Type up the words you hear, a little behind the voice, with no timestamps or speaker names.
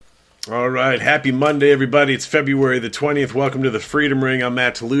All right. Happy Monday, everybody. It's February the 20th. Welcome to the Freedom Ring. I'm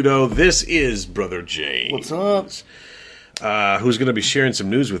Matt Toledo. This is Brother James. What's up? Who's going to be sharing some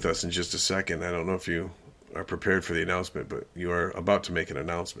news with us in just a second. I don't know if you are prepared for the announcement, but you are about to make an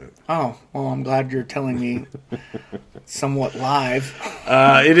announcement. Oh, well, I'm glad you're telling me somewhat live.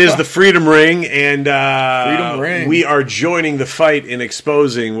 It is the Freedom Ring, and Freedom Ring. We are joining the fight in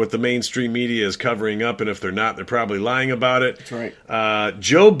exposing what the mainstream media is covering up, and if they're not, they're probably lying about it. That's right.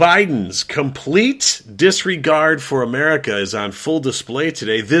 Joe Biden's complete disregard for America is on full display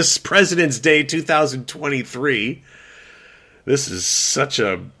today. This President's Day 2023. This is such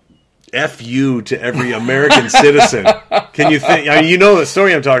a F you to every American citizen. Can you think? I mean, you know the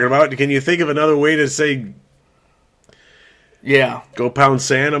story I'm talking about. Can you think of another way to say? Yeah. Go pound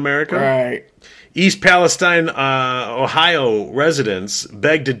sand, America. Right. East Palestine, Ohio residents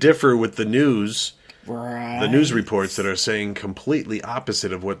beg to differ with the news. Right. The news reports that are saying completely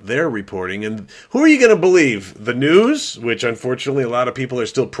opposite of what they're reporting. And who are you going to believe? The news, which unfortunately a lot of people are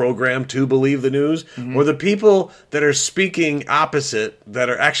still programmed to believe the news, or the people that are speaking opposite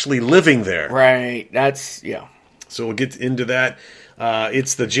that are actually living there? Right. That's, yeah. So we'll get into that.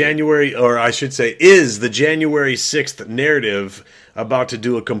 It's the January, or I should say, is the January 6th narrative about to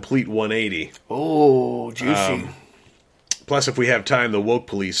do a complete 180. Oh, juicy. Plus, if we have time, the woke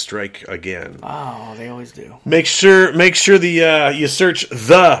police strike again. Oh, they always do. Make sure you search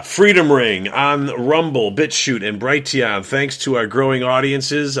the Freedom Ring on Rumble, BitChute, and Brighteon. Thanks to our growing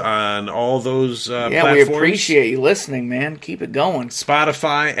audiences on all those platforms. We appreciate you listening, man. Keep it going.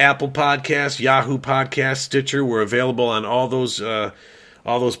 Spotify, Apple Podcasts, Yahoo Podcasts, Stitcher. We're available on all those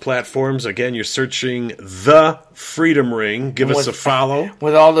platforms. Again, you're searching the Freedom Ring. Give us a follow.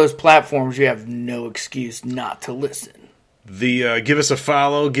 With all those platforms, you have no excuse not to listen. Give us a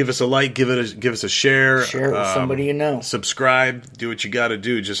follow, give us a like, give us a share. Share it with somebody you know. Subscribe. Do what you got to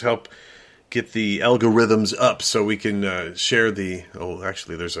do. Just help get the algorithms up so we can share the. Oh,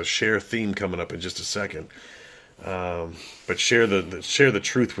 actually, there's a share theme coming up in just a second. But share the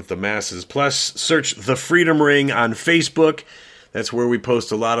truth with the masses. Plus, search the Freedom Ring on Facebook. That's where we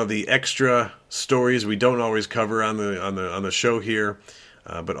post a lot of the extra stories we don't always cover on the show here.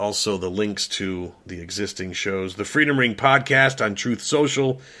 But also the links to the existing shows. The Freedom Ring Podcast on Truth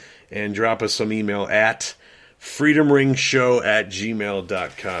Social. And drop us some email at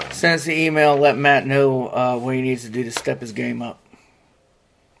freedomringshow@gmail.com. Send us the email. Let Matt know what he needs to do to step his game up.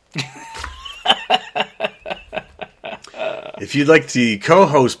 If you'd like the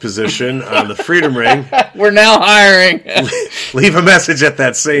co-host position on the Freedom Ring, we're now hiring. Leave a message at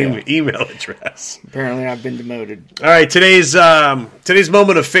that same email address. Apparently, I've been demoted. All right, today's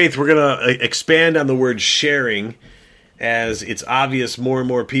moment of faith. We're going to expand on the word sharing, as it's obvious more and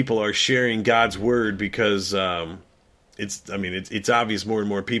more people are sharing God's word because it's obvious more and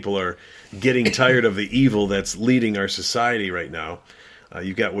more people are getting tired of the evil that's leading our society right now.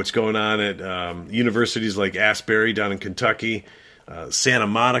 You've got what's going on at universities like Asbury down in Kentucky. Santa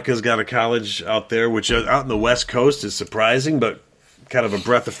Monica's got a college out there, which out in the West Coast is surprising, but kind of a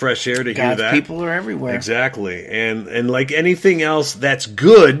breath of fresh air to hear that. People are everywhere. Exactly. And like anything else that's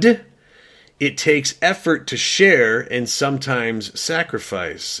good, it takes effort to share and sometimes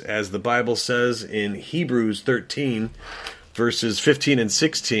sacrifice. As the Bible says in Hebrews 13, verses 15 and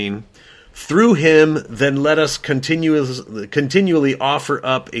 16, through him, then let us continually offer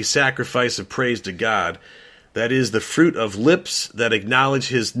up a sacrifice of praise to God. That is the fruit of lips that acknowledge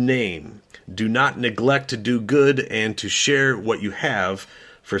his name. Do not neglect to do good and to share what you have,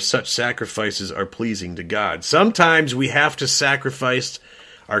 for such sacrifices are pleasing to God. Sometimes we have to sacrifice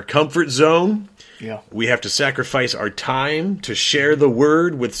our comfort zone. Yeah. We have to sacrifice our time to share the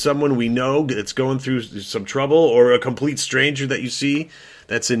word with someone we know that's going through some trouble, or a complete stranger that you see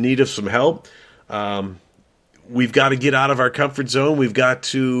that's in need of some help. We've got to get out of our comfort zone. We've got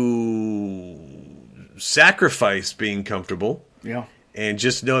to sacrifice being comfortable. Yeah. And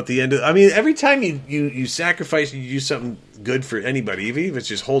just know at the end of, every time you sacrifice, you do something good for anybody, even if it's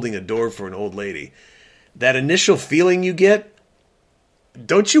just holding a door for an old lady, that initial feeling you get,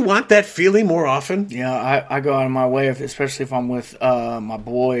 don't you want that feeling more often? Yeah, I go out of my way, especially if I'm with my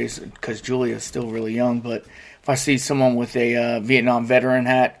boys, because Julia's still really young, but if I see someone with a Vietnam veteran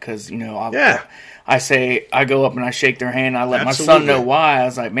hat, because, I say, I go up and I shake their hand, I let Absolutely. my son know why. I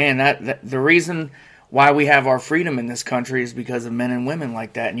was like, man, that the reason why we have our freedom in this country is because of men and women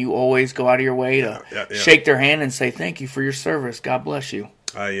like that, and you always go out of your way to shake their hand and say, thank you for your service, God bless you.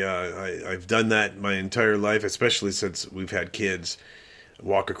 I've done that my entire life, especially since we've had kids.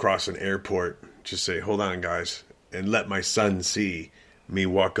 Walk across an airport, just say, hold on, guys, and let my son see me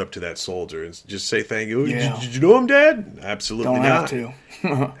walk up to that soldier and just say thank you. Yeah. Did you know him, Dad? Absolutely Don't not. have to.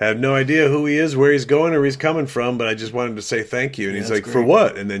 I have no idea who he is, where he's going, or where he's coming from, but I just wanted to say thank you. And he's like, great. For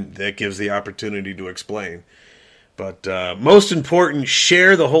what? And then that gives the opportunity to explain. But most important,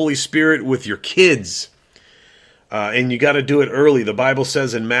 share the Holy Spirit with your kids. And you got to do it early. The Bible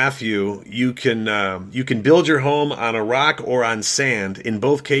says in Matthew, you can build your home on a rock or on sand. In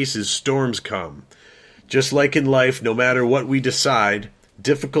both cases, storms come. Just like in life, no matter what we decide,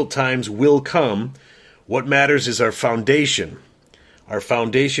 difficult times will come. What matters is our foundation. Our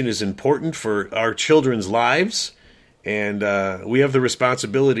foundation is important for our children's lives, and we have the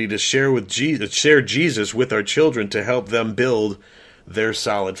responsibility to share Jesus with our children to help them build their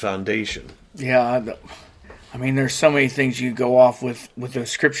solid foundation. Yeah, I mean, there's so many things you go off with the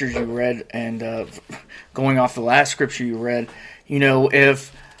scriptures you read, and going off the last scripture you read,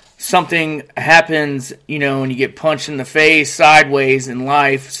 if something happens, and you get punched in the face sideways in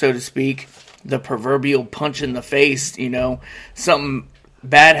life, so to speak, the proverbial punch in the face, something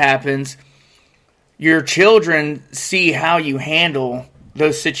bad happens, your children see how you handle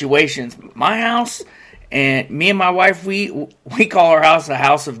those situations. My house, and me and my wife, we call our house a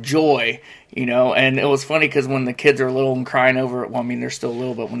house of joy, and it was funny because when the kids are little and crying over, well, I mean, they're still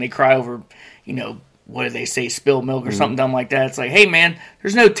little, but when they cry over, what do they say, spilled milk or something dumb like that, it's like, hey, man,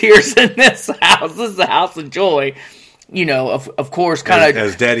 there's no tears in this house. This is a house of joy. Of course, kind of...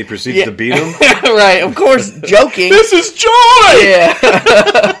 As Daddy proceeds to beat him? Right, of course, joking. This is joy! Yeah.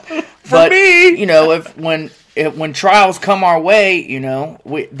 For me! When trials come our way,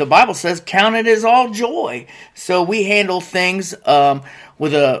 the Bible says, count it as all joy. So we handle things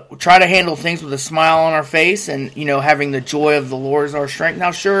try to handle things with a smile on our face and, having the joy of the Lord as our strength.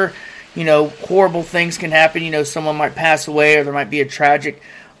 Now, sure, horrible things can happen. Someone might pass away or there might be a tragic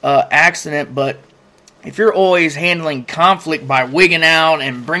accident, but if you're always handling conflict by wigging out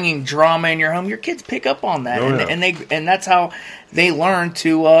and bringing drama in your home, your kids pick up on that, and that's how they learn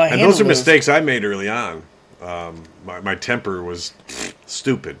to handle And those are mistakes I made early on. My temper was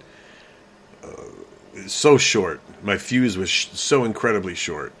stupid. So short. My fuse was so incredibly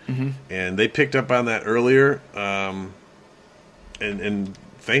short. Mm-hmm. And they picked up on that earlier. And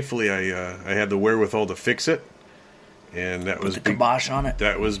thankfully I had the wherewithal to fix it. And that was the kibosh on it.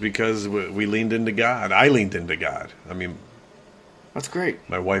 That was because we leaned into God. I leaned into God. I mean, that's great.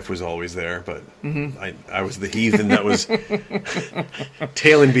 My wife was always there, but I was the heathen that was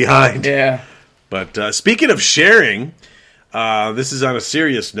tailing behind. Yeah. But speaking of sharing, this is on a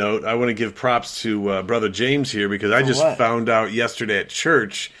serious note. I want to give props to Brother James here because I just found out yesterday at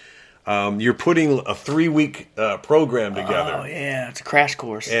church you're putting a 3-week program together. Oh, yeah. It's a crash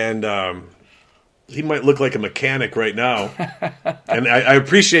course. And he might look like a mechanic right now. And I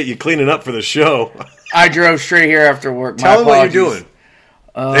appreciate you cleaning up for the show. I drove straight here after work. Tell him what you're doing.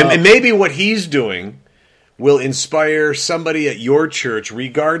 And maybe what he's doing will inspire somebody at your church,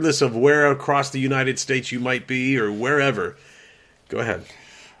 regardless of where across the United States you might be or wherever. Go ahead.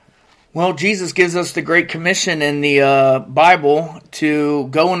 Well, Jesus gives us the Great Commission in the Bible to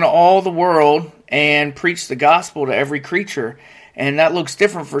go into all the world and preach the gospel to every creature. And that looks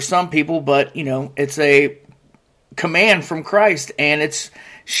different for some people, but, it's a command from Christ, and it's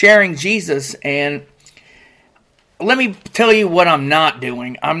sharing Jesus. And let me tell you what I'm not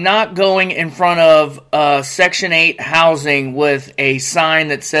doing. I'm not going in front of Section 8 housing with a sign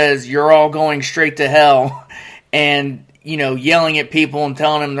that says, you're all going straight to hell, and, yelling at people and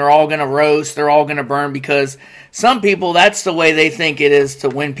telling them they're all going to roast, they're all going to burn, because some people, that's the way they think it is to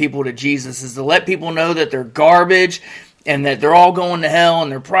win people to Jesus, is to let people know that they're garbage, and that they're all going to hell,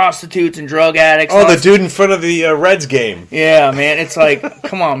 and they're prostitutes and drug addicts. Oh, the dude in front of the Reds game. Yeah, man. It's like,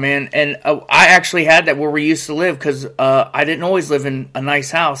 come on, man. And I actually had that where we used to live because I didn't always live in a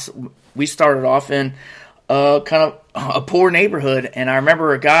nice house. We started off in kind of a poor neighborhood. And I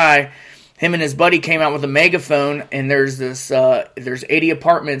remember a guy, him and his buddy came out with a megaphone, and there's 80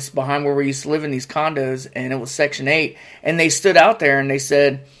 apartments behind where we used to live in these condos, and it was Section 8. And they stood out there and they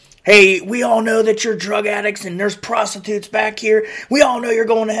said, hey, we all know that you're drug addicts and there's prostitutes back here. We all know you're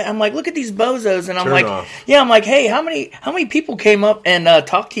going to hell. I'm like, look at these bozos. And I'm like, hey, how many people came up and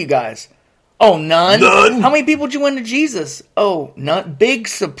talked to you guys? Oh, none. None. How many people did you win to Jesus? Oh, none. Big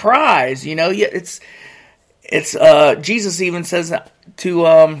surprise. It's Jesus even says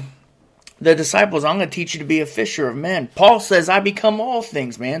to the disciples, I'm going to teach you to be a fisher of men. Paul says, I become all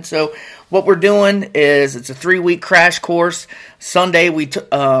things, man. So what we're doing is it's a 3-week crash course. Sunday, we get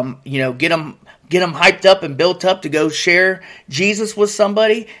them hyped up and built up to go share Jesus with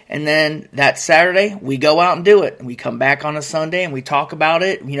somebody. And then that Saturday, we go out and do it. And we come back on a Sunday and we talk about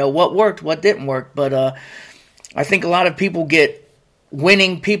it. What worked, what didn't work. But I think a lot of people get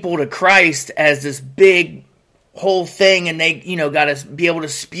winning people to Christ as this big whole thing, and they, got to be able to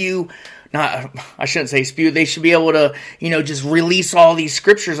spew. Not, I shouldn't say spew. They should be able to, just release all these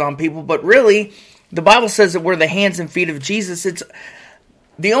scriptures on people. But really, the Bible says that we're the hands and feet of Jesus. It's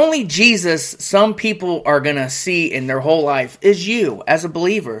the only Jesus some people are going to see in their whole life is you as a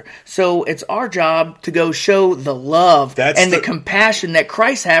believer. So it's our job to go show the love and the compassion that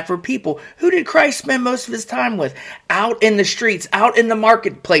Christ had for people. Who did Christ spend most of his time with? Out in the streets, out in the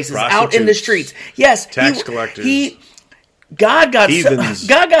marketplaces, out in the streets. Yes, tax collectors. God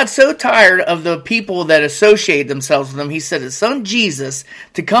got so tired of the people that associate themselves with him. He sent his son Jesus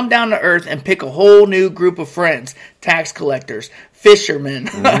to come down to earth and pick a whole new group of friends, tax collectors, fishermen.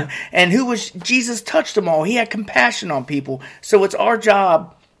 And Jesus touched them all. He had compassion on people. So it's our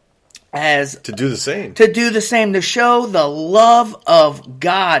job to do the same, to show the love of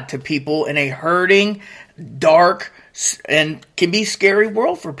God to people in a hurting, dark, and can be scary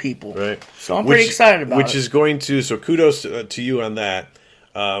world for people. Right. So I'm pretty excited about it. Which is going to, so kudos to you on that.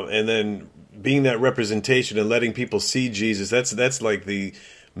 And then being that representation and letting people see Jesus, that's like the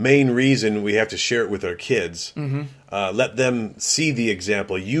main reason we have to share it with our kids. Let them see the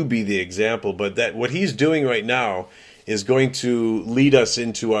example. You be the example. But that what he's doing right now is going to lead us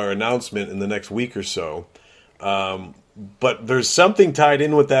into our announcement in the next week or so. But there's something tied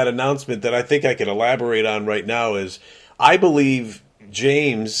in with that announcement that I think I can elaborate on right now is I believe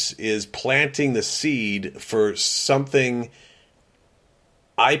James is planting the seed for something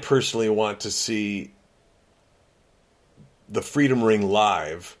I personally want to see the Freedom Ring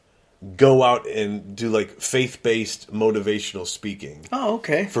Live go out and do like faith-based motivational speaking. Oh,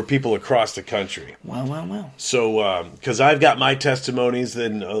 okay. For people across the country. Wow. So, because I've got my testimonies,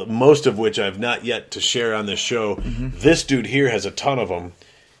 and most of which I've not yet to share on this show. This dude here has a ton of them.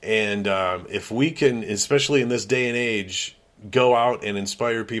 And if we can, especially in this day and age, go out and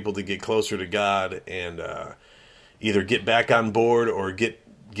inspire people to get closer to God and either get back on board or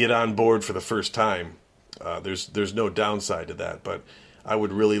get on board for the first time, there's no downside to that. But I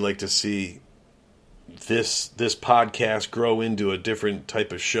would really like to see this podcast grow into a different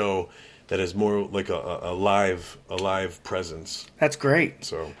type of show that is more like a live presence. That's great.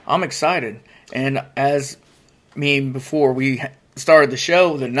 So I'm excited. And before we started the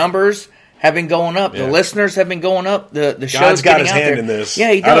show, the numbers have been going up. Yeah. The listeners have been going up. The show's God's got getting his out hand there. in this.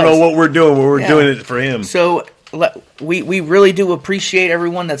 Yeah, he does. I don't know what we're doing, but we're doing it for him. So we really do appreciate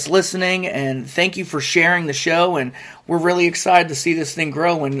everyone that's listening, and thank you for sharing the show. And we're really excited to see this thing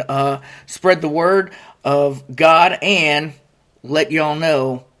grow and spread the word of God and let y'all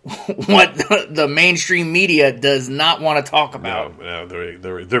know what the mainstream media does not want to talk about. No,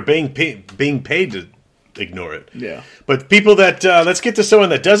 they're being paid to ignore it. Yeah. But people that let's get to someone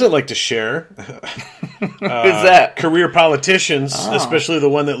that doesn't like to share. Who's that? Career politicians, especially the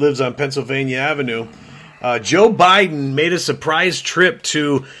one that lives on Pennsylvania Avenue. Joe Biden made a surprise trip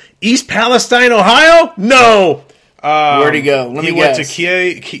to East Palestine, Ohio? No. Where'd he go? He went to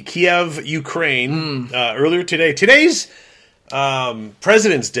Kiev, Ukraine earlier today. Today's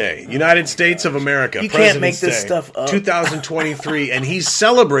President's Day, United States of America. You President's can't make this Day, stuff up. 2023, and he's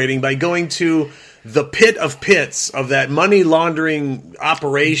celebrating by going to the pit of pits of that money laundering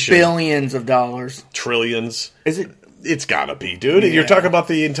operation. Billions of dollars. Trillions. Is it? It's gotta be, dude. Yeah. You're talking about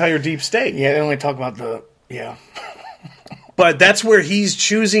the entire deep state. Yeah, they only talk about yeah. But that's where he's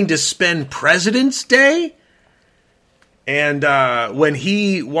choosing to spend President's Day. And when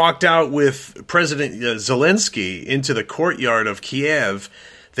he walked out with President Zelensky into the courtyard of Kiev,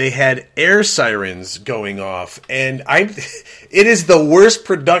 they had air sirens going off. And it is the worst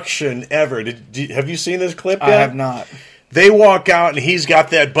production ever. Have you seen this clip yet? I have not. They walk out, and he's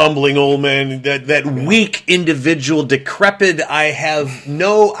got that bumbling old man, that weak individual, decrepit, I have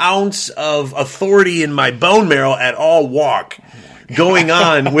no ounce of authority in my bone marrow at all walk going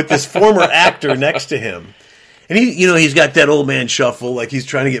on with this former actor next to him. And he's got that old man shuffle, like he's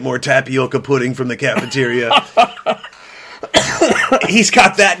trying to get more tapioca pudding from the cafeteria. He's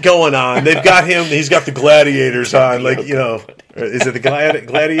got that going on. They've got him. He's got the gladiators on, like is it the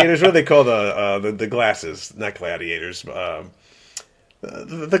gladiators? What do they call the glasses? Not gladiators.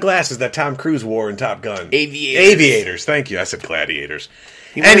 The glasses that Tom Cruise wore in Top Gun. Aviators. Thank you. I said gladiators.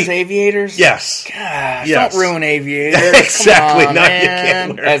 He wears aviators? Yes. Gosh, yes. Don't ruin aviators. Exactly. Come on, man. You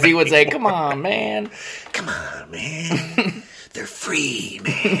can't wear As he would say, come on, man. Come on, man. They're free,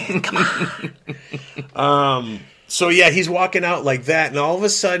 man. Come on. So, yeah, he's walking out like that, and all of a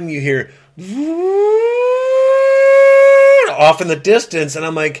sudden you hear off in the distance, and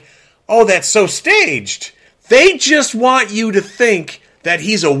I'm like, oh, that's so staged. They just want you to think that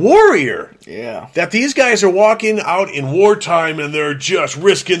he's a warrior. Yeah. That these guys are walking out in wartime and they're just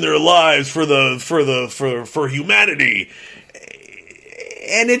risking their lives for humanity.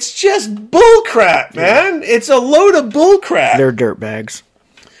 And it's just bullcrap, man. It's a load of bullcrap. They're dirtbags.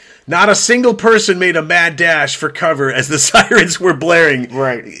 Not a single person made a mad dash for cover as the sirens were blaring.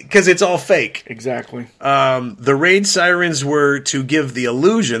 Right. Because it's all fake. Exactly. The raid sirens were to give the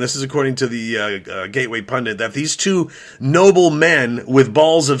illusion, this is according to the Gateway Pundit, that these two noble men with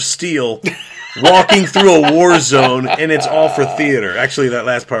balls of steel walking through a war zone, and it's all for theater. Actually, that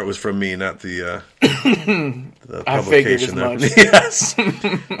last part was from me, not the I figured as much. Yes.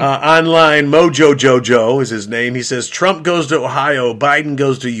 Online, Mojo Jojo is his name. He says, Trump goes to Ohio, Biden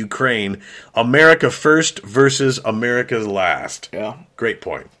goes to Ukraine. America first versus America last. Yeah. Great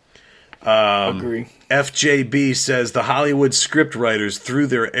point. Agree. FJB says the Hollywood scriptwriters threw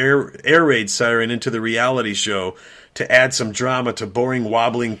their air raid siren into the reality show to add some drama to boring,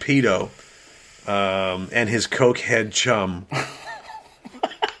 wobbling pedo and his cokehead chum.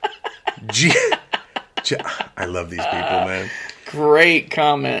 I love these people, man. Great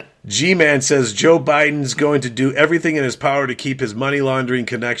comment. G-Man says Joe Biden's going to do everything in his power to keep his money laundering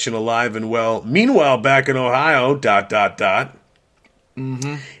connection alive and well. Meanwhile, back in Ohio, ...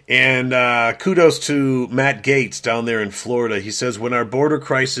 Mm-hmm. And kudos to Matt Gaetz down there in Florida. He says, when our border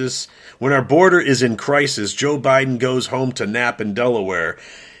is in crisis, Joe Biden goes home to nap in Delaware.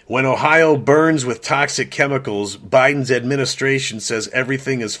 When Ohio burns with toxic chemicals, Biden's administration says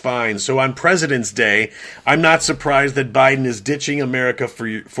everything is fine. So on President's Day, I'm not surprised that Biden is ditching America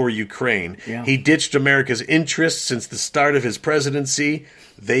for Ukraine. Yeah. He ditched America's interests since the start of his presidency.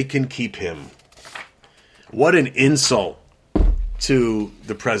 They can keep him. What an insult to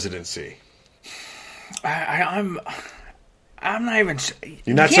the presidency. I'm not even...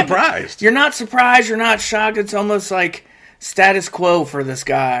 You're not surprised. You're not surprised. You're not shocked. It's almost like status quo for this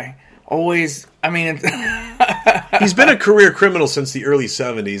guy. Always, I mean... He's been a career criminal since the early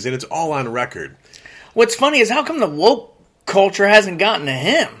 70s, and it's all on record. What's funny is how come the woke culture hasn't gotten to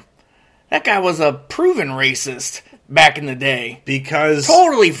him? That guy was a proven racist back in the day. Because...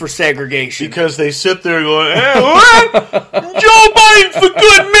 Totally for segregation. Because they sit there going, hey, what? Joe Biden's the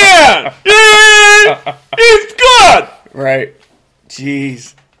good man! Yeah, he's good! Right.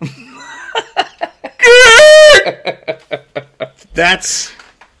 Jeez.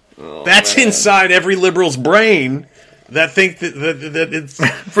 That's inside every liberal's brain that think that it's...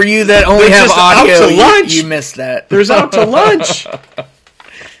 For you that only have audio, you missed that. There's out to lunch.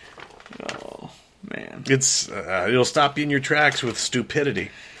 Oh, man. It's it'll stop you in your tracks with stupidity.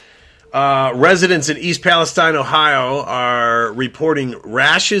 Residents in East Palestine, Ohio, are reporting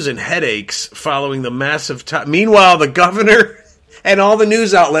rashes and headaches following the massive... Meanwhile, the governor and all the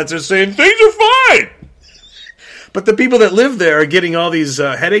news outlets are saying things are fine. But the people that live there are getting all these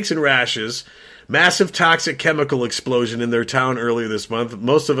headaches and rashes. Massive toxic chemical explosion in their town earlier this month.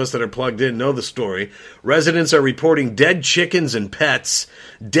 Most of us that are plugged in know the story. Residents are reporting dead chickens and pets.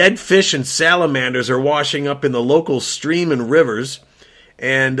 Dead fish and salamanders are washing up in the local stream and rivers.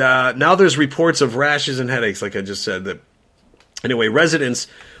 And now there's reports of rashes and headaches, like I just said. Anyway, residents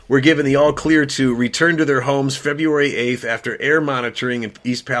were given the all-clear to return to their homes February 8th after air monitoring in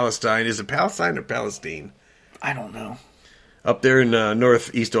East Palestine. Is it Palestine or Palestine? I don't know. Up there in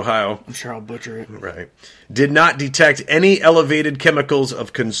northeast Ohio. I'm sure I'll butcher it. Right. Did not detect any elevated chemicals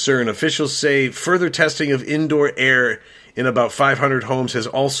of concern. Officials say further testing of indoor air in about 500 homes has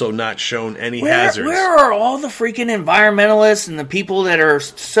also not shown any hazards. Where are all the freaking environmentalists and the people that are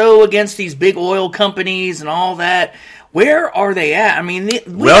so against these big oil companies and all that? Where are they at? I mean,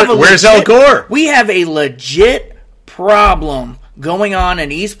 where's Al Gore? We have a legit problem going on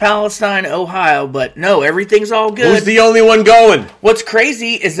in East Palestine, Ohio, but no, everything's all good. Who's the only one going? What's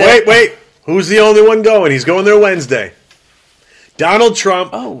crazy is that... Wait. Who's the only one going? He's going there Wednesday. Donald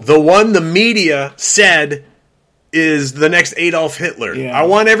Trump, the one the media said is the next Adolf Hitler. Yeah. I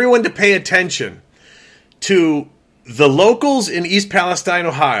want everyone to pay attention to the locals in East Palestine,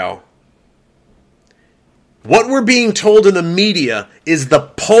 Ohio. What we're being told in the media is the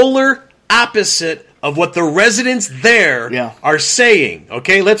polar opposite of what the residents there are saying.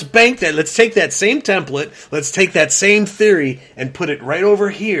 Okay, let's bank that. Let's take that same template. Let's take that same theory and put it right over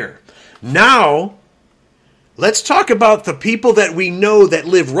here. Now, let's talk about the people that we know that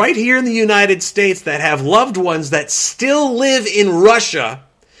live right here in the United States that have loved ones that still live in Russia.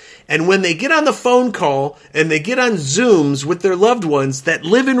 And when they get on the phone call and they get on Zooms with their loved ones that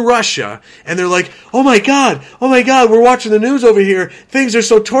live in Russia, and they're like, oh my God, we're watching the news over here. Things are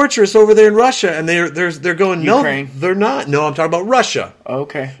so torturous over there in Russia. And they're going, Ukraine. No, they're not. No, I'm talking about Russia.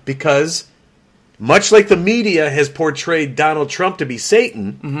 Okay. Because Much like the media has portrayed Donald Trump to be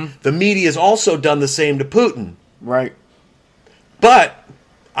Satan, the media has also done the same to Putin. Right. But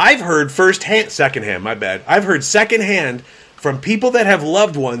I've heard I've heard secondhand from people that have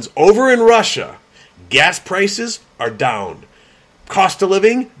loved ones over in Russia. Gas prices are down. Cost of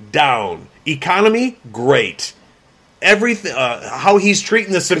living, down. Economy, great. Everything, how he's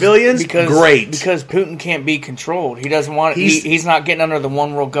treating the civilians, great. Because Putin can't be controlled. He doesn't want. He's not getting under the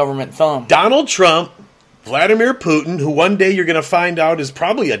one world government thumb. Donald Trump, Vladimir Putin, who one day you're going to find out is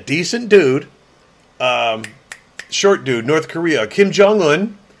probably a decent dude, short dude, North Korea, Kim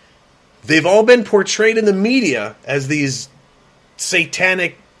Jong-un, they've all been portrayed in the media as these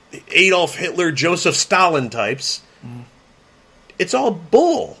satanic Adolf Hitler, Joseph Stalin types. It's all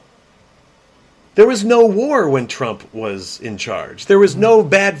bull. There was no war when Trump was in charge. There was no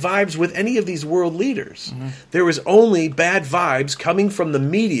bad vibes with any of these world leaders. There was only bad vibes coming from the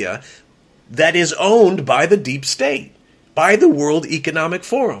media that is owned by the deep state, by the World Economic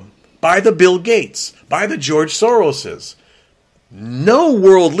Forum, by the Bill Gates, by the George Soroses. No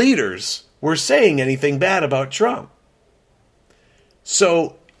world leaders were saying anything bad about Trump.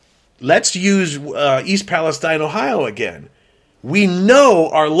 So let's use East Palestine, Ohio again. We know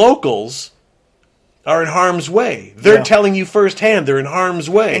our locals are in harm's way. They're telling you firsthand they're in harm's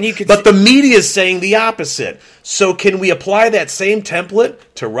way. But the media is saying the opposite. So can we apply that same template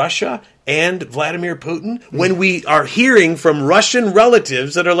to Russia and Vladimir Putin when we are hearing from Russian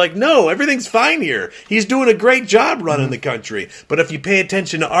relatives that are like, no, everything's fine here. He's doing a great job running the country. But if you pay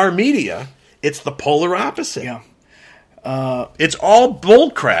attention to our media, it's the polar opposite. Yeah. It's all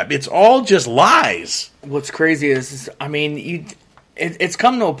bullcrap. It's all just lies. What's crazy is I mean, it's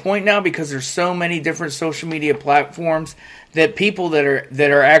come to a point now because there's so many different social media platforms that people that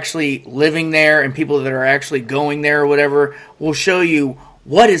are actually living there and people that are actually going there or whatever will show you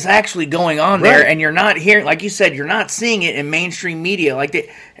what is actually going on there, and you're not hearing, like you said, you're not seeing it in mainstream media.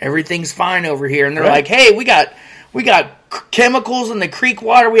 Like everything's fine over here, and they're like, "Hey, we got chemicals in the creek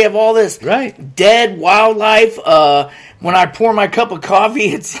water. We have all this dead wildlife. When I pour my cup of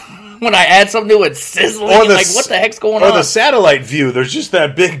coffee, it's." When I add something to it, sizzling, like, what the heck's going on? Or the satellite view, there's just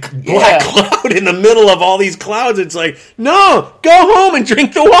that big black cloud in the middle of all these clouds. It's like, no, go home and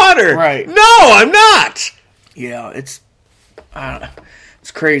drink the water. Right. No, I'm not. Yeah, it's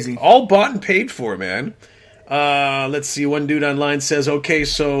crazy. All bought and paid for, man. Let's see, one dude online says, okay,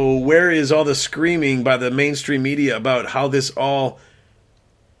 so where is all the screaming by the mainstream media about how this is all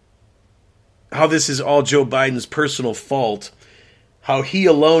Joe Biden's personal fault? How he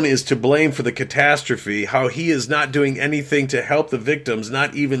alone is to blame for the catastrophe, how he is not doing anything to help the victims,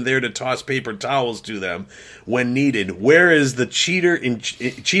 not even there to toss paper towels to them when needed. Where is the cheater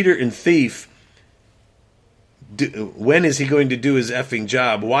and thief? When is he going to do his effing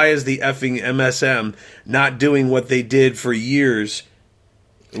job? Why is the effing MSM not doing what they did for years?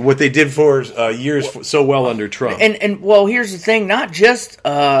 What they did for years so well under Trump. And well, here's the thing: not just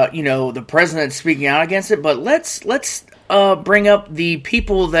the president speaking out against it, but let's bring up the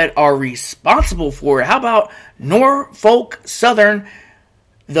people that are responsible for it. How about Norfolk Southern,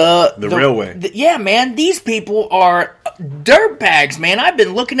 the railway? Yeah, man, these people are dirtbags, man. I've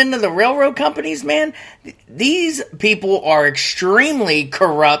been looking into the railroad companies, man. These people are extremely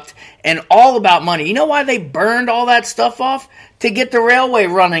corrupt and all about money. You know why they burned all that stuff off? To get the railway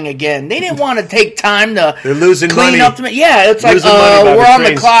running again. They didn't want to take time to They're losing clean money. up. Yeah, it's like, we're on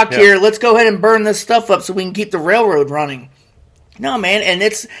the clock here. Let's go ahead and burn this stuff up so we can keep the railroad running. No, man, and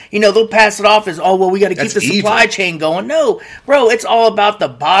it's, they'll pass it off as, oh, well, we got to keep the supply chain going. No, bro, it's all about the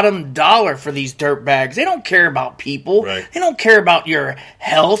bottom dollar for these dirtbags. They don't care about people. Right. They don't care about your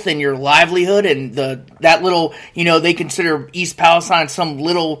health and your livelihood and that little, they consider East Palestine some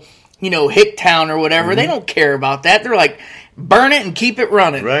little, hick town or whatever. Mm-hmm. They don't care about that. They're like, burn it and keep it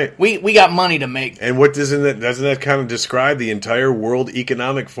running. Right. We got money to make. And what doesn't that kind of describe the entire World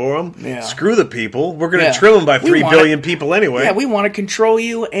Economic Forum? Yeah. Screw the people. We're going to trill them by 3 billion people anyway. Yeah, we want to control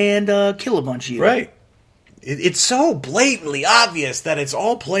you and kill a bunch of you. Right. It's so blatantly obvious that it's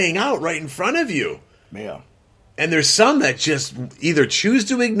all playing out right in front of you. Yeah. And there's some that just either choose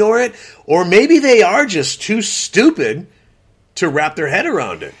to ignore it or maybe they are just too stupid to wrap their head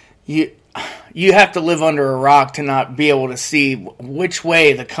around it. You have to live under a rock to not be able to see which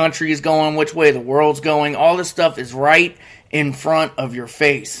way the country is going, which way the world's going. All this stuff is right in front of your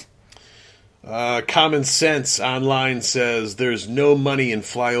face. Common Sense online says there's no money in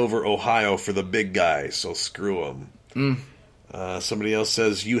flyover Ohio for the big guys, so screw them. Somebody else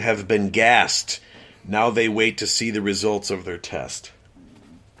says you have been gassed. Now they wait to see the results of their test.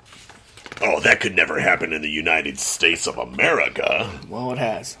 Oh, that could never happen in the United States of America. Well, it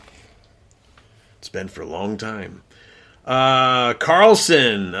has. It's been for a long time.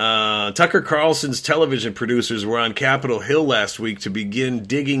 Carlson, Tucker Carlson's television producers were on Capitol Hill last week to begin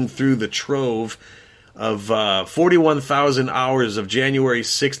digging through the trove of 41,000 hours of January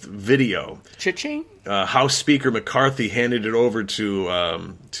 6th video. Cha-ching. House Speaker McCarthy handed it over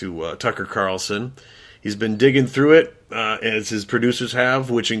to Tucker Carlson. He's been digging through it, as his producers have,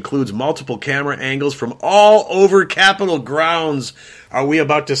 which includes multiple camera angles from all over Capitol grounds. Are we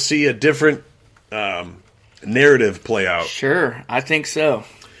about to see a different narrative play out? Sure, I think so.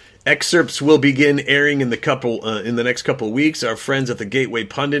 Excerpts will begin airing in the next couple of weeks. Our friends at the Gateway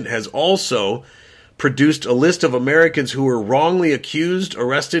Pundit has also produced a list of Americans who were wrongly accused,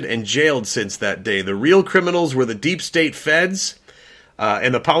 arrested, and jailed since that day. The real criminals were the deep state feds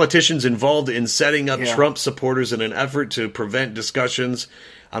and the politicians involved in setting up Trump supporters in an effort to prevent discussions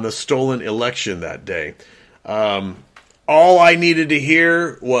on the stolen election that day. All I needed to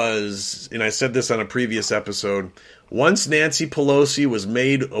hear was, and I said this on a previous episode, once Nancy Pelosi was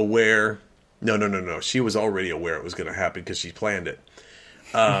made aware, no, she was already aware it was going to happen because she planned it.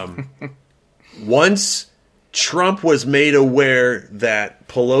 Once Trump was made aware that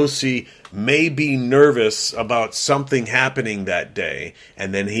Pelosi may be nervous about something happening that day,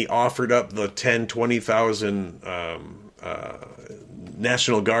 and then he offered up the 10, 20,000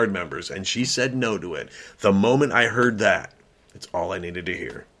 National Guard members, and she said no to it. The moment I heard that, it's all I needed to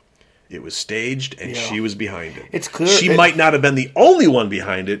hear. It was staged, and she was behind it. It's clear she might not have been the only one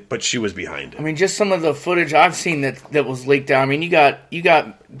behind it, but she was behind it. I mean, just some of the footage I've seen that was leaked out. I mean, you got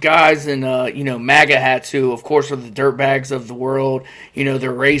guys in MAGA hats who, of course, are the dirtbags of the world. You know,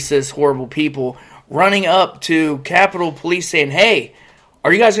 they're racist, horrible people running up to Capitol Police saying, "Hey,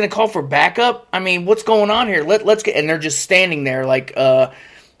 are you guys going to call for backup? I mean, what's going on here? Let's get." And they're just standing there like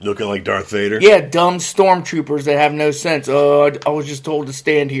looking like Darth Vader. Yeah, dumb stormtroopers that have no sense. I was just told to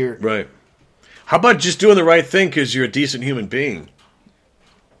stand here. Right. How about just doing the right thing because you're a decent human being?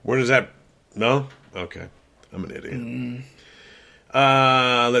 Where does that... No? Okay. I'm an idiot.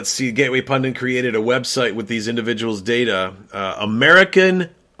 Let's see. Gateway Pundit created a website with these individuals' data.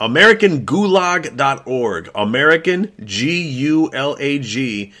 AmericanGulag.org. American,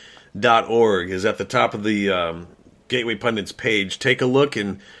 Gulag.org is at the top of the... Gateway Pundit's page. Take a look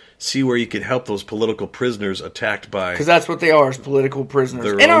and see where you can help those political prisoners attacked by... Because that's what they are, is political prisoners.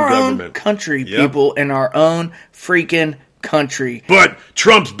 Their in own our government. Own country, people. In our own freaking country. But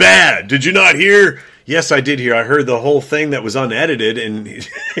Trump's bad. Did you not hear? Yes, I did hear. I heard the whole thing that was unedited, and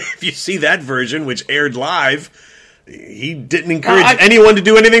if you see that version, which aired live, he didn't encourage anyone to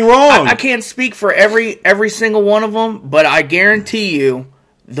do anything wrong. I can't speak for every single one of them, but I guarantee you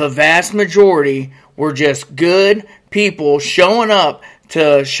the vast majority were just good people showing up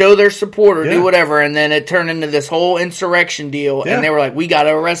to show their support or do whatever, and then it turned into this whole insurrection deal, and they were like, we got to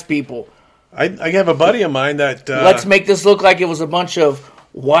arrest people. I have a buddy of mine that... let's make this look like it was a bunch of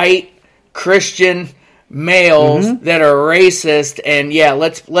white Christian males that are racist, and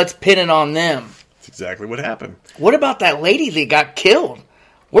let's pin it on them. That's exactly what happened. What about that lady that got killed?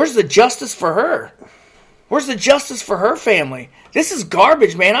 Where's the justice for her? Where's the justice for her family? This is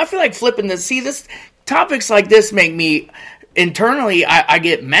garbage, man. I feel like flipping this. See, this topics like this make me internally. I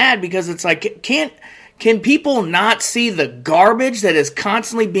get mad because it's like, can people not see the garbage that is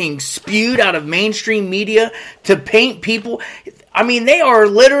constantly being spewed out of mainstream media to paint people? I mean, they are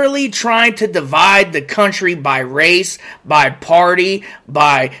literally trying to divide the country by race, by party,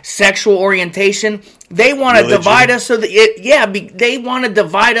 by sexual orientation. They want to divide us so that they want to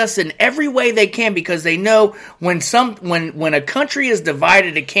divide us in every way they can because they know when a country is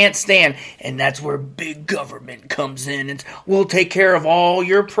divided, it can't stand, and that's where big government comes in and we'll take care of all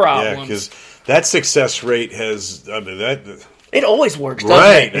your problems. Yeah, because that success rate has it always works,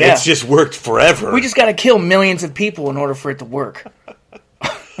 doesn't it? Yeah. It's just worked forever. We just got to kill millions of people in order for it to work.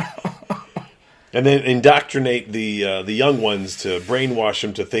 And then indoctrinate the young ones to brainwash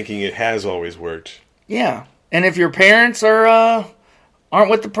them to thinking it has always worked. Yeah, and if your parents aren't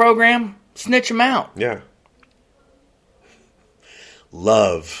with the program, snitch them out. Yeah.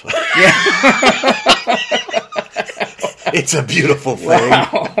 Love. Yeah. It's a beautiful thing.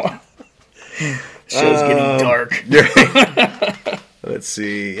 Wow. Show's getting dark. Let's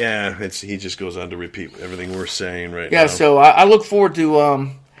see. Yeah, he just goes on to repeat everything we're saying right now. Yeah, so I look forward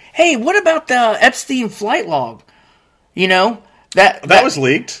to... hey, what about the Epstein flight log? You know? That was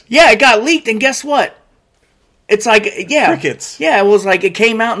leaked. Yeah, it got leaked, and guess what? It's like, crickets. Yeah, it was like it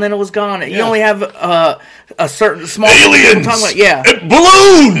came out and then it was gone. You only have a certain small aliens, talking about,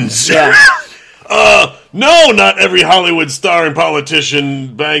 balloons. Yeah. No, not every Hollywood star and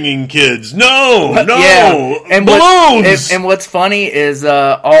politician banging kids. No, Yeah. And balloons. And what's funny is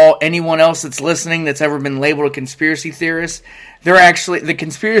anyone else that's listening that's ever been labeled a conspiracy theorist, the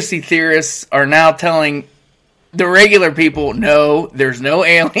conspiracy theorists are now telling the regular people, no, there's no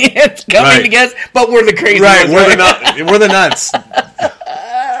aliens coming to get us, but we're the crazy ones. We're the nuts.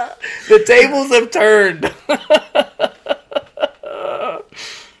 The tables have turned.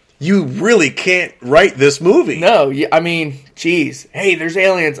 You really can't write this movie. No, I mean, geez. Hey, there's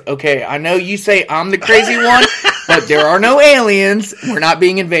aliens. Okay, I know you say I'm the crazy one, but there are no aliens. We're not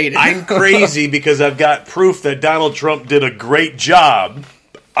being invaded. I'm crazy because I've got proof that Donald Trump did a great job.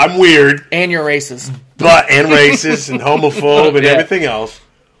 I'm weird. And you're racist. And racist and homophobe and everything else.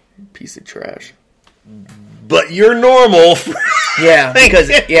 Piece of trash. But you're normal. Yeah, because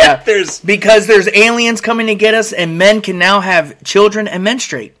there's aliens coming to get us, and men can now have children and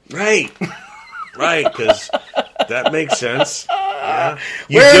menstruate. Right, because that makes sense. Yeah.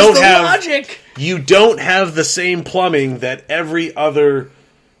 Where's the logic? You don't have the same plumbing that every other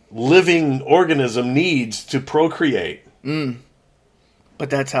living organism needs to procreate. But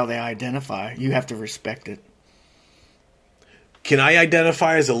that's how they identify. You have to respect it. Can I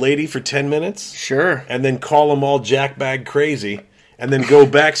identify as a lady for 10 minutes? Sure. And then call them all jackbag crazy, and then go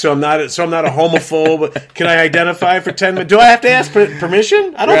back so I'm not a homophobe. Can I identify for 10 minutes? Do I have to ask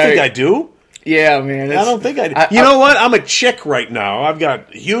permission? I don't think I do. Yeah, man. I don't think I do. You know what? I'm a chick right now. I've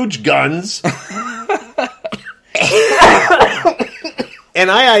got huge guns. And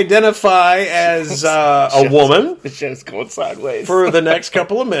I identify as a woman. The show's going sideways. For the next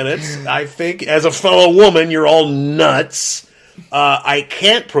couple of minutes. I think, as a fellow woman, you're all nuts. I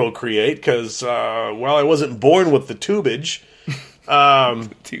can't procreate because, I wasn't born with the tubage.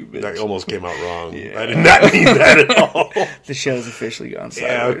 That almost came out wrong. Yeah. I did not mean that at all. The show's officially gone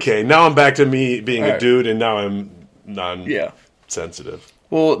sideways. Yeah, okay. Now I'm back to me being a dude, and now I'm non-sensitive.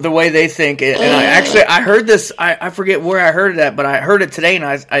 Well, the way they think, and I heard this, I forget where I heard that, but I heard it today,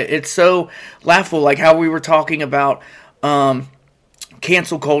 and it's so laughable, like how we were talking about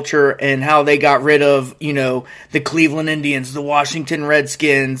cancel culture and how they got rid of, the Cleveland Indians, the Washington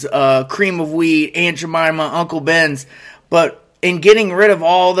Redskins, Cream of Wheat, Aunt Jemima, Uncle Ben's, but in getting rid of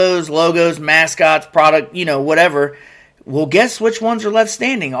all those logos, mascots, product, whatever, well, guess which ones are left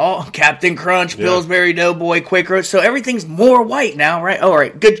standing? All Captain Crunch, Pillsbury Doughboy, Quaker. So everything's more white now, right? All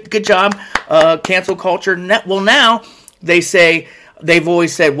right, good job. Cancel culture. Well, now they've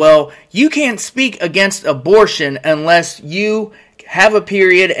always said, well, you can't speak against abortion unless you have a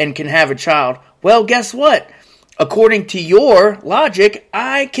period and can have a child. Well, guess what? According to your logic,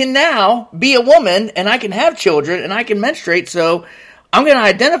 I can now be a woman and I can have children and I can menstruate. So I'm going to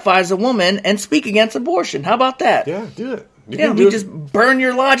identify as a woman and speak against abortion. How about that? Yeah, do it. You just burn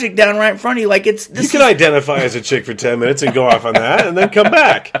your logic down right in front of you. Like you can identify as a chick for 10 minutes and go off on that and then come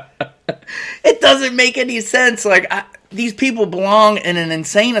back. It doesn't make any sense. These people belong in an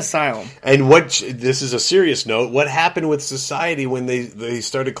insane asylum. And this is a serious note. What happened with society when they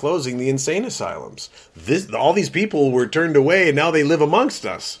started closing the insane asylums? All these people were turned away, and now they live amongst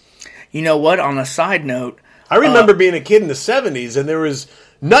us. You know what? On a side note, I remember being a kid in the 70s, and there was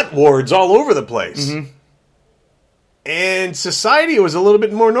nut wards all over the place. Mm-hmm. And society was a little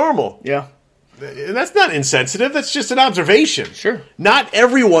bit more normal. Yeah. And that's not insensitive. That's just an observation. Sure. Not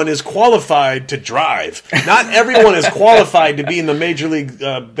everyone is qualified to drive. Not everyone is qualified to be in the Major League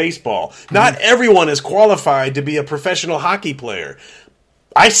Baseball. Not everyone is qualified to be a professional hockey player.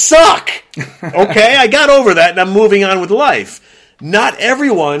 I suck. Okay? I got over that, and I'm moving on with life. Not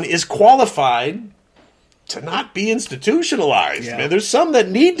everyone is qualified to not be institutionalized. Yeah. Man, there's some that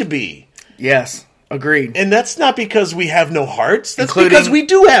need to be. Yes. Agreed. And that's not because we have no hearts. That's because we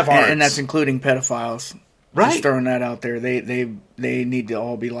do have hearts. And that's including pedophiles. Right. Just throwing that out there. They need to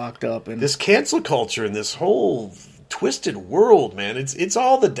all be locked up. And this cancel culture and this whole twisted world, man, it's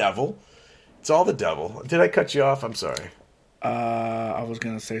all the devil. It's all the devil. Did I cut you off? I'm sorry. I was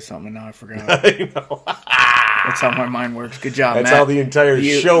going to say something and now I forgot. I know. That's how my mind works. Good job, That's Matt. how the entire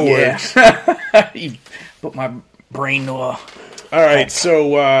show works. You put my brain to a... All right, so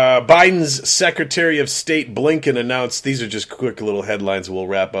Biden's Secretary of State Blinken announced, these are just quick little headlines, we'll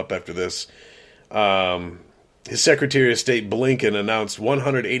wrap up after this. His Secretary of State Blinken announced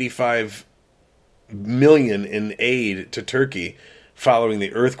 $185 million in aid to Turkey following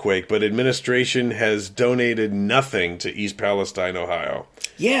the earthquake, but administration has donated nothing to East Palestine, Ohio.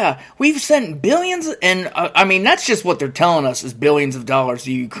 Yeah, we've sent billions, and I mean, that's just what they're telling us is billions of dollars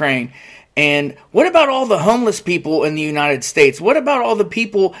to Ukraine. And what about all the homeless people in the United States? What about all the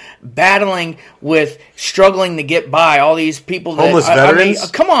people battling with struggling to get by? All these people that homeless veterans? I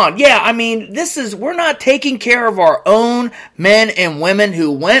mean, come on. Yeah, I mean, we're not taking care of our own men and women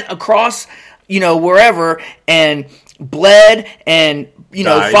who went across, wherever and bled and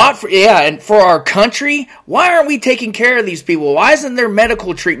died. fought for our country. Why aren't we taking care of these people? Why isn't their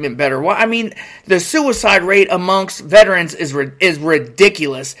medical treatment better? Why? I mean, the suicide rate amongst veterans is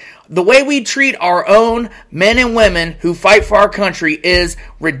ridiculous. The way we treat our own men and women who fight for our country is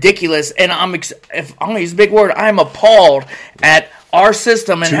ridiculous. And if I'm going to use a big word, I'm appalled at our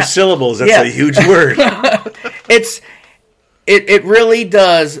system. And 2 syllables. That's a huge word. It really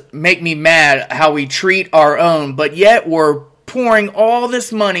does make me mad how we treat our own, but yet we're pouring all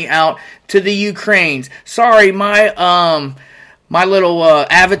this money out to the Ukraines. Sorry, my little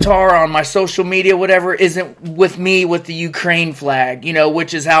avatar on my social media, whatever, isn't with me with the Ukraine flag,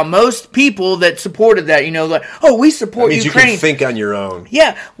 which is how most people that supported that, like, oh, we support Ukraine. You can think on your own.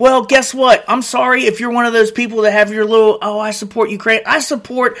 Yeah, well, guess what? I'm sorry if you're one of those people that have your little, I support Ukraine. I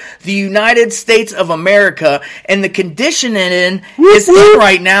support the United States of America, and the condition it's in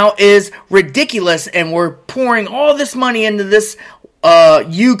right now is ridiculous, and we're pouring all this money into this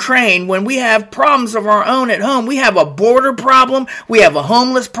Ukraine when we have problems of our own at home. We have a border problem. We have a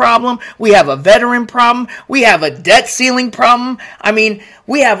homeless problem. We have a veteran problem. We have a debt ceiling problem. I mean,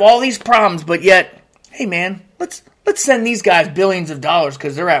 we have all these problems, but yet, hey man, let's send these guys billions of dollars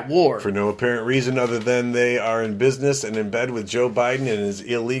because they're at war. For no apparent reason other than they are in business and in bed with Joe Biden and his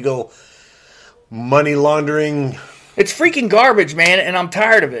illegal money laundering. It's freaking garbage, man, and I'm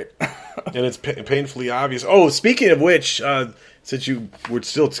tired of it. And it's painfully obvious. Oh, speaking of which, since you were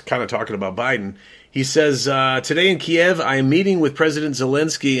still kind of talking about Biden, he says, today in Kiev, I am meeting with President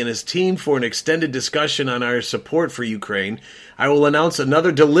Zelensky and his team for an extended discussion on our support for Ukraine. I will announce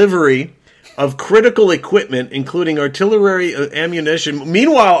another delivery of critical equipment, including artillery ammunition.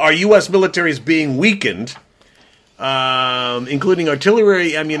 Meanwhile, our U.S. military is being weakened, including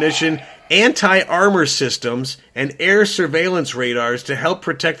artillery ammunition, anti-armor systems, and air surveillance radars to help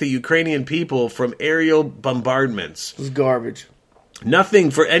protect the Ukrainian people from aerial bombardments. This is garbage. Nothing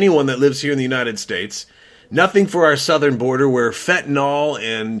for anyone that lives here in the United States. Nothing for our southern border where fentanyl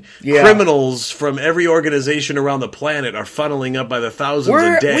and criminals from every organization around the planet are funneling up by the thousands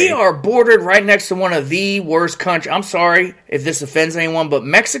a day. We are bordered right next to one of the worst countries. I'm sorry if this offends anyone, but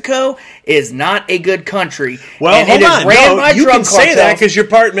Mexico is not a good country. Well, and hold it on. is ran by You drug can say cartels. that because you're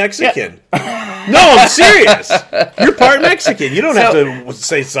part Mexican. Yeah. No, I'm serious. You're part Mexican. You don't have to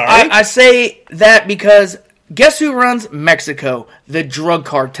say sorry. I say that because guess who runs Mexico? The drug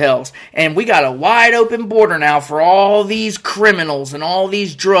cartels. And we got a wide open border now for all these criminals and all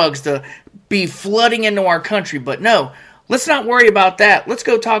these drugs to be flooding into our country. But no, let's not worry about that. Let's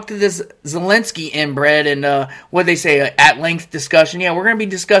go talk to this Zelensky inbred and what they say, at-length discussion. Yeah, we're going to be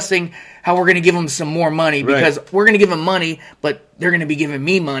discussing how we're going to give them some more money because we're going to give them money, but they're going to be giving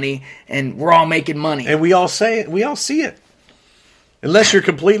me money, and we're all making money. And we all say it. We all see it. Unless you're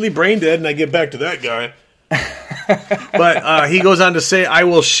completely brain dead, and I get back to that guy. But he goes on to say, I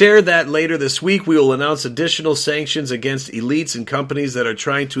will share that later this week. We will announce additional sanctions against elites and companies that are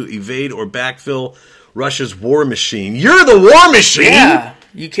trying to evade or backfill Russia's war machine. You're the war machine! Yeah,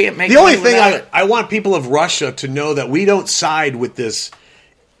 you can't make the only money thing I want people of Russia to know that we don't side with this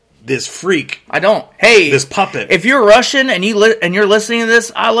freak. I don't. Hey, this puppet. If you're Russian and you're listening to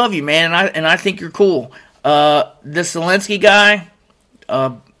this, I love you, man, and I think you're cool. This Zelensky guy,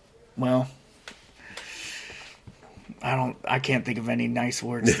 well, I can't think of any nice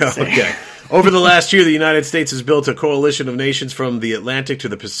words to say. Okay. Over the last year, the United States has built a coalition of nations from the Atlantic to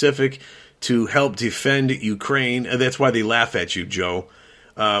the Pacific to help defend Ukraine. And that's why they laugh at you, Joe.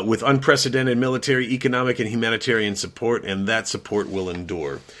 With unprecedented military, economic, and humanitarian support, and that support will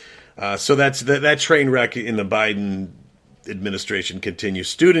endure. So that train wreck in the Biden administration continues.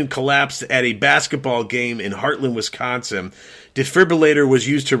 Student collapsed at a basketball game in Heartland, Wisconsin. Defibrillator was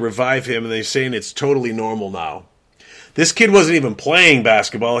used to revive him, and they're saying it's totally normal now. This kid wasn't even playing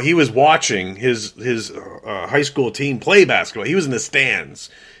basketball. He was watching his high school team play basketball. He was in the stands,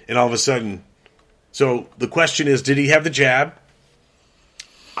 and all of a sudden... So the question is, did he have the jab?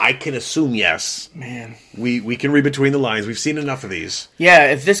 I can assume yes. Man. We can read between the lines. We've seen enough of these. Yeah,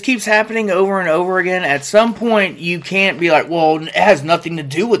 if this keeps happening over and over again, at some point you can't be like, well, it has nothing to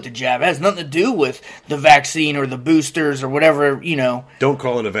do with the jab. It has nothing to do with the vaccine or the boosters or whatever, Don't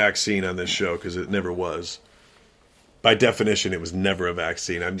call it a vaccine on this show because it never was. By definition, it was never a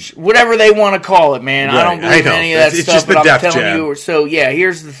vaccine. Whatever they want to call it, man. Right, I don't believe in any of that it's stuff, just the but death I'm telling jab. you. So, yeah,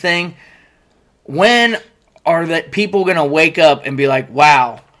 here's the thing. When are the people going to wake up and be like,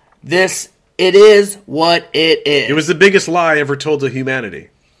 wow, It is what it is. It was the biggest lie ever told to humanity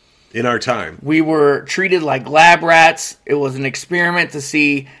in our time. We were treated like lab rats. It was an experiment to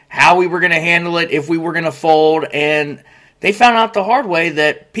see how we were going to handle it, if we were going to fold, and they found out the hard way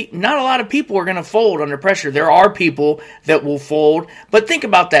that not a lot of people are going to fold under pressure. There are people that will fold, but think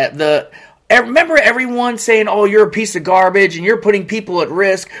about that. Remember everyone saying, "Oh, you're a piece of garbage, and you're putting people at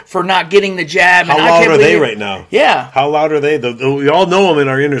risk for not getting the jab." How loud are they right now? Yeah. How loud are they? We all know them in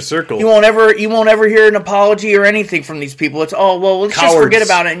our inner circle. You won't ever hear an apology or anything from these people. It's, "Oh, well, let's just forget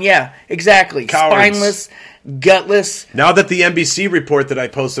about it." And yeah, exactly. Cowards. Spineless, gutless. Now that the NBC report that I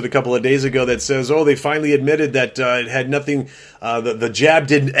posted a couple of days ago that says, "Oh, they finally admitted that it had nothing, the jab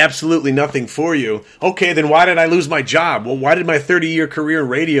did absolutely nothing for you." Okay, then why did I lose my job? Well, why did my 30-year career in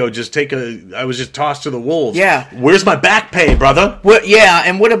radio I was just tossed to the wolves? Yeah. Where's my back pay, brother? Yeah,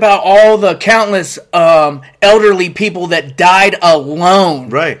 and what about all the countless elderly people that died alone?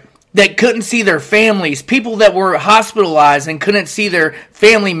 Right. That couldn't see their families, people that were hospitalized and couldn't see their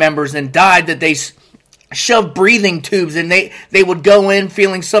family members and died, that they shoved breathing tubes, and they would go in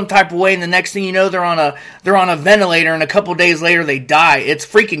feeling some type of way, and the next thing you know, they're on a ventilator, and a couple days later they die. It's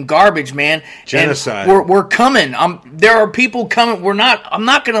freaking garbage, man. Genocide. And we're coming. There are people coming. I'm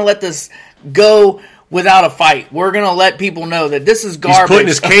not going to let this go without a fight. We're going to let people know that this is garbage. He's putting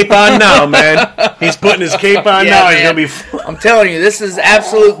his cape on now, man. He's putting his cape on now. Man. He's going to be... I'm telling you, this is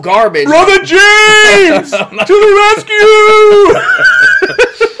absolute garbage. Brother James! To the rescue!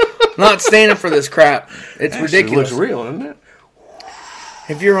 Not standing for this crap. It's ridiculous. It looks real, doesn't it?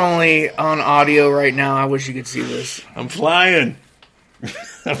 If you're only on audio right now, I wish you could see this. I'm flying.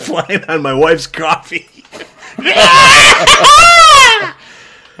 I'm flying on my wife's coffee.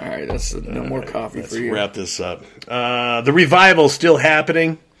 All right, that's no more coffee for you. Let's wrap this up. The revival's still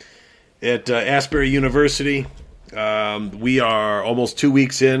happening at Asbury University. We are almost 2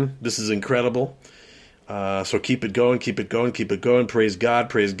 weeks in. This is incredible. So keep it going, keep it going, keep it going. Praise God,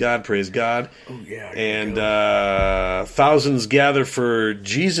 praise God, praise God. Oh, yeah. And thousands gather for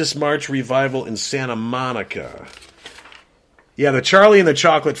Jesus March Revival in Santa Monica. Yeah, the Charlie and the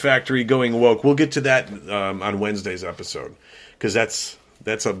Chocolate Factory going woke. We'll get to that on Wednesday's episode, because that's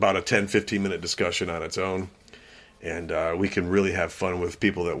about a 10, 15-minute discussion on its own. And we can really have fun with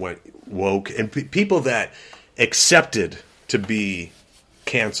people that went woke and people that accepted to be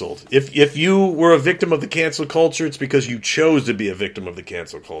canceled. If you were a victim of the cancel culture, it's because you chose to be a victim of the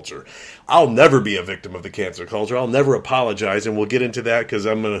cancel culture. I'll never be a victim of the cancel culture. I'll never apologize, and we'll get into that because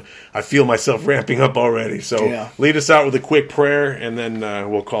I feel myself ramping up already. So lead us out with a quick prayer, and then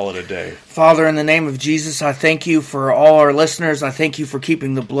we'll call it a day. Father, in the name of Jesus, I thank you for all our listeners. I thank you for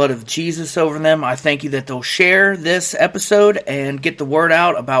keeping the blood of Jesus over them. I thank you that they'll share this episode and get the word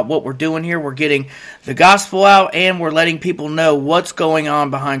out about what we're doing here. We're getting the gospel out, and we're letting people know what's going on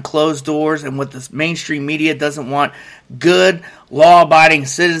behind closed doors and what the mainstream media doesn't want good, law-abiding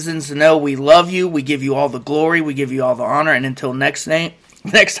citizens to know. We love you. We give you all the glory. We give you all the honor. And until next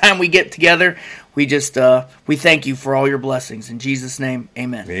time we get together, we thank you for all your blessings. In Jesus' name,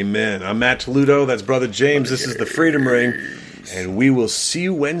 amen. Amen. I'm Matt Toledo. That's Brother James. This is the Freedom Ring. And we will see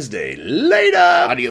you Wednesday. Later. Adios.